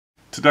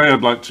Today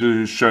I'd like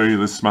to show you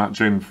the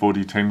Smartgen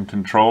HGM4010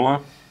 controller.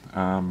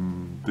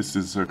 This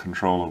is a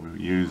controller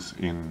we use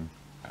in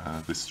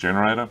this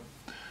generator.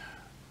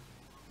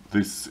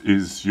 This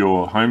is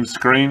your home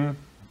screen.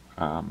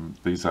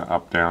 These are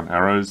up-down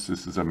arrows.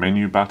 This is a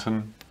menu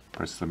button.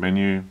 Press the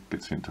menu,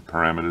 gets into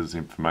parameters,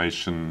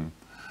 information,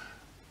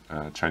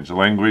 change the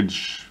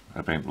language,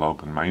 event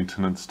log and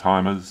maintenance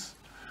timers.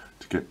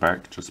 To get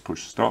back, just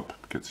push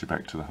stop, gets you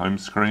back to the home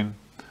screen.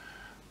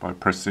 By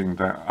pressing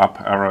that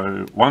up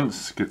arrow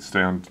once, gets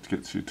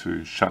you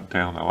to shut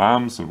down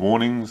alarms and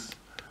warnings.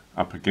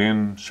 Up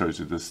again, shows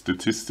you the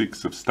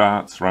statistics of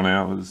starts, run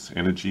hours,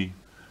 energy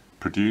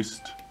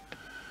produced.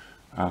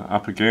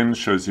 Up again,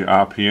 shows you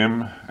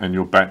RPM and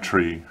your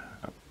battery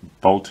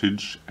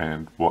voltage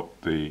and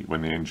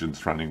when the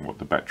engine's running, what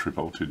the battery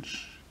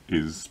voltage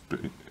is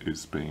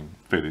being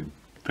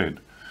fed.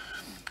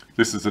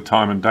 This is a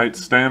time and date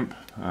stamp.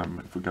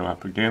 If we go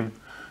up again,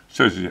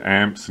 shows you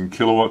amps and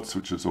kilowatts,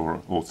 which is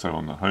also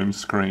on the home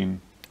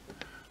screen.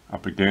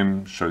 Up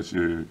again, shows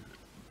you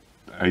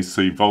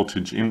AC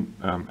voltage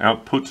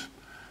output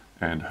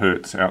and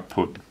Hertz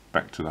output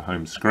back to the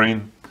home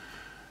screen.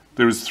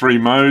 There is 3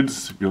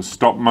 modes: your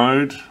stop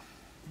mode,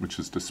 which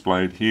is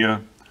displayed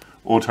here,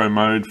 auto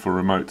mode for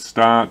remote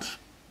start,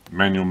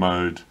 manual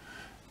mode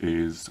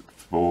is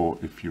for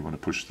if you want to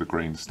push the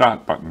green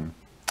start button.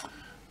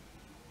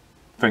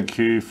 Thank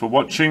you for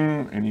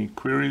watching. Any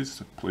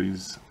queries,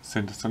 please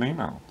send us an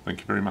email.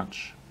 Thank you very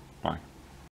much. Bye.